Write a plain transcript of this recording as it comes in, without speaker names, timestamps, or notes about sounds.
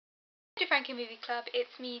Defranco Movie Club,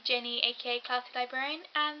 it's me, Jenny, aka ClassyLibrarian,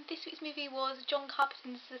 and this week's movie was John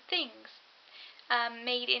Carpenter's The Things,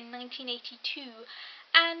 made in 1982.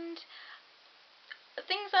 And the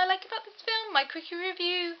things I like about this film, my quickie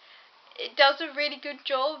review, it does a really good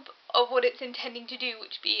job of what it's intending to do,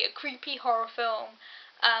 which be a creepy horror film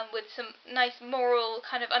with some nice moral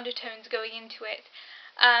kind of undertones going into it.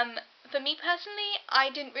 For me personally, I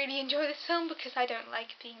didn't really enjoy this film because I don't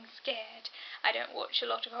like being scared. I don't watch a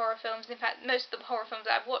lot of horror films. In fact, most of the horror films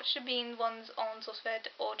I've watched have been ones on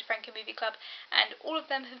SourceFed or Defranco Movie Club, and all of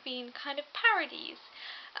them have been kind of parodies,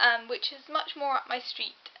 which is much more up my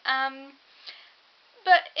street.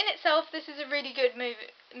 But in itself, this is a really good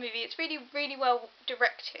movie. It's really well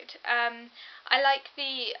directed. I like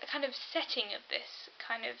the kind of setting of this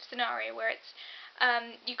kind of scenario where it's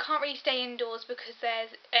you can't really stay indoors because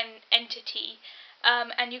there's an entity,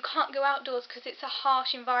 and you can't go outdoors because it's a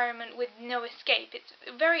harsh environment with no escape. It's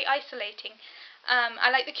very isolating.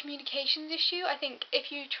 I like the communications issue. I think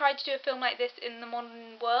if you tried to do a film like this in the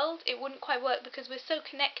modern world, it wouldn't quite work because we're so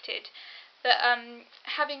connected that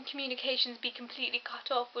having communications be completely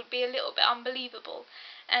cut off would be a little bit unbelievable.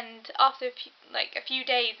 And after a few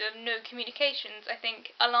days of no communications, I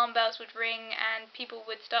think alarm bells would ring and people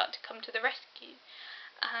would start to come to the rescue.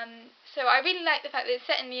 So I really like the fact that it's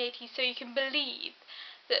set in the 80s, so you can believe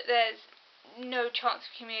that there's no chance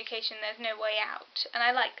of communication, there's no way out, and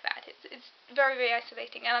I like that. It's very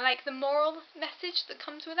isolating, and I like the moral message that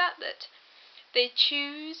comes with that they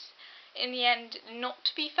choose in the end not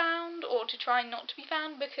to be found, or to try not to be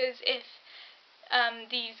found, because if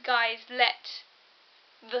these guys let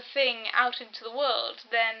the thing out into the world,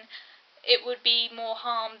 then it would be more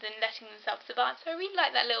harm than letting themselves survive. So I really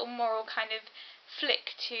like that little moral kind of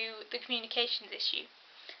flick to the communications issue.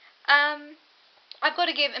 I've got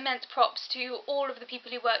to give immense props to all of the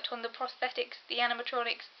people who worked on the prosthetics, the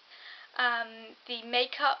animatronics, the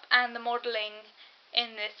makeup and the modelling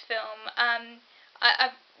in this film.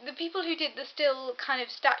 The people who did the still kind of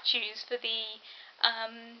statues for the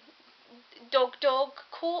dog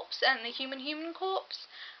corpse and the human corpse,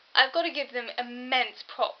 I've got to give them immense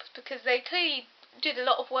props because they clearly did a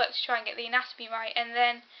lot of work to try and get the anatomy right, and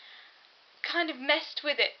then kind of messed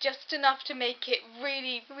with it just enough to make it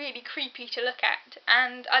really creepy to look at.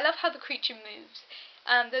 And I love how the creature moves.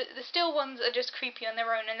 The still ones are just creepy on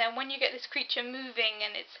their own, and then when you get this creature moving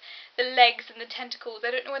and it's the legs and the tentacles,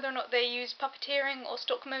 I don't know whether or not they use puppeteering or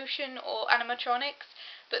stop motion or animatronics,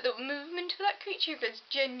 but the movement of that creature is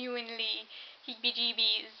genuinely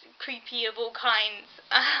heebie-jeebies, creepy of all kinds.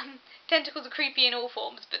 Tentacles are creepy in all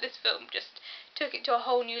forms, but this film just took it to a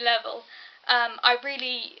whole new level.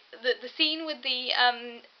 The scene with the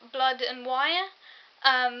blood and wire,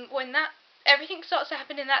 when everything starts to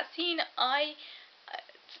happen in that scene, I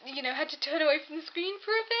had to turn away from the screen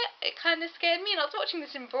for a bit. It kind of scared me, and I was watching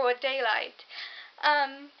this in broad daylight.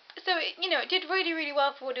 So it did really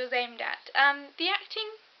well for what it was aimed at. The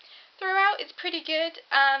acting throughout is pretty good.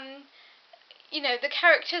 The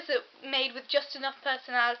characters are made with just enough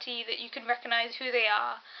personality that you can recognise who they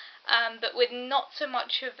are, but with not so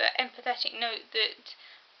much of an empathetic note that,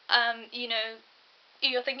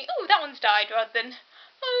 you're thinking, oh, that one's died, rather than,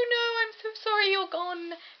 oh no, I'm so sorry you're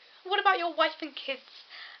gone. What about your wife and kids?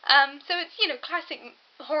 So it's, classic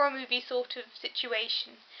horror movie sort of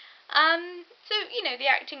situation. So, the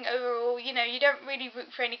acting overall, you don't really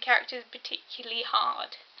root for any characters particularly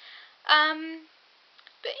hard.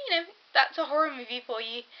 But, that's a horror movie for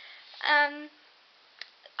you.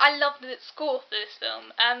 I love the score for this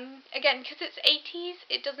film. Again, because it's 80s,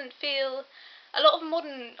 it doesn't feel... A lot of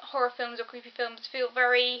modern horror films or creepy films feel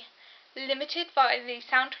very limited by the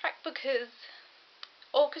soundtrack because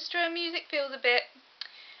orchestra music feels a bit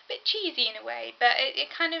cheesy in a way, but it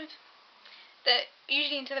kind of...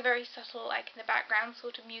 usually into the very subtle, like in the background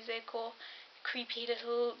sort of music, or creepy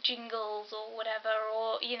little jingles or whatever,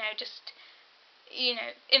 or, just...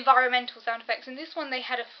 environmental sound effects. In this one they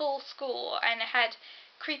had a full score, and it had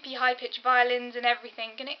creepy high-pitched violins and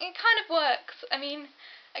everything, and it kind of works. I mean,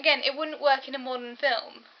 again, it wouldn't work in a modern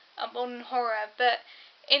film, a modern horror, but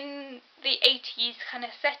in the 80s kind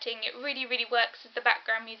of setting, it really works as the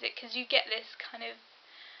background music, because you get this kind of...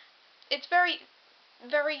 It's very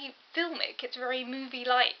filmic, it's very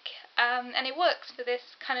movie-like, and it works for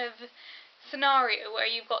this kind of scenario where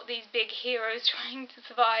you've got these big heroes trying to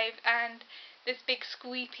survive, and this big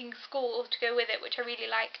sweeping score to go with it, which I really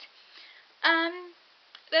liked.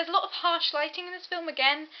 There's a lot of harsh lighting in this film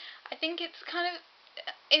again. I think it's kind of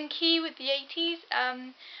in key with the 80s.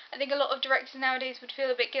 I think a lot of directors nowadays would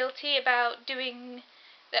feel a bit guilty about doing...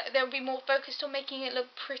 They'll be more focused on making it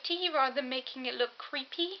look pretty rather than making it look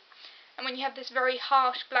creepy. and when you have this very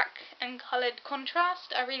harsh black and coloured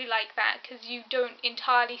contrast, I really like that, because you don't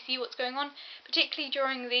entirely see what's going on, particularly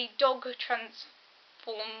during the dog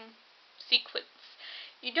transform sequence.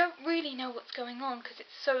 You don't really know what's going on because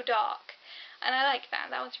it's so dark, and I like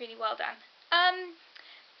that. That was really well done.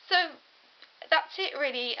 So that's it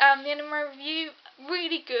really. The end of my review.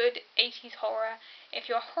 Really good 80s horror. If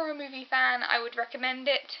you're a horror movie fan, I would recommend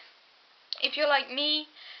it. If you're like me,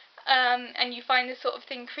 and you find this sort of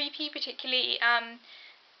thing creepy, particularly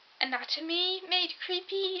anatomy made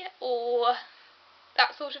creepy, or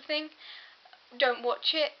that sort of thing, don't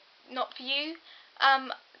watch it. Not for you.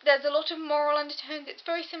 There's a lot of moral undertones. It's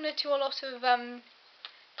very similar to a lot of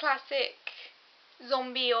classic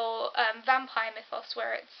zombie or vampire mythos,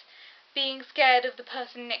 where it's being scared of the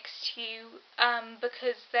person next to you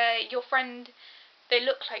because they're your friend. They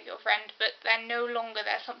look like your friend, but they're no longer.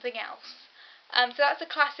 They're something else. So that's a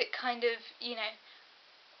classic kind of,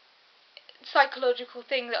 psychological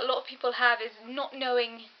thing that a lot of people have, is not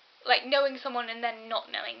knowing, like knowing someone and then not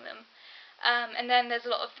knowing them. And then there's a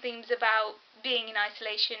lot of themes about being in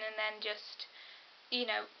isolation, and then just,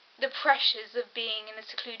 the pressures of being in a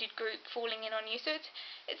secluded group falling in on you. So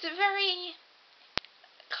it's a very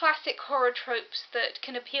classic horror tropes that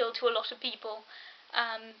can appeal to a lot of people.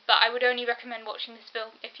 But I would only recommend watching this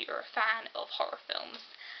film if you're a fan of horror films.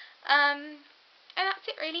 And that's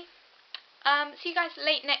it really. See you guys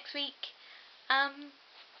late next week.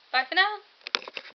 Bye for now.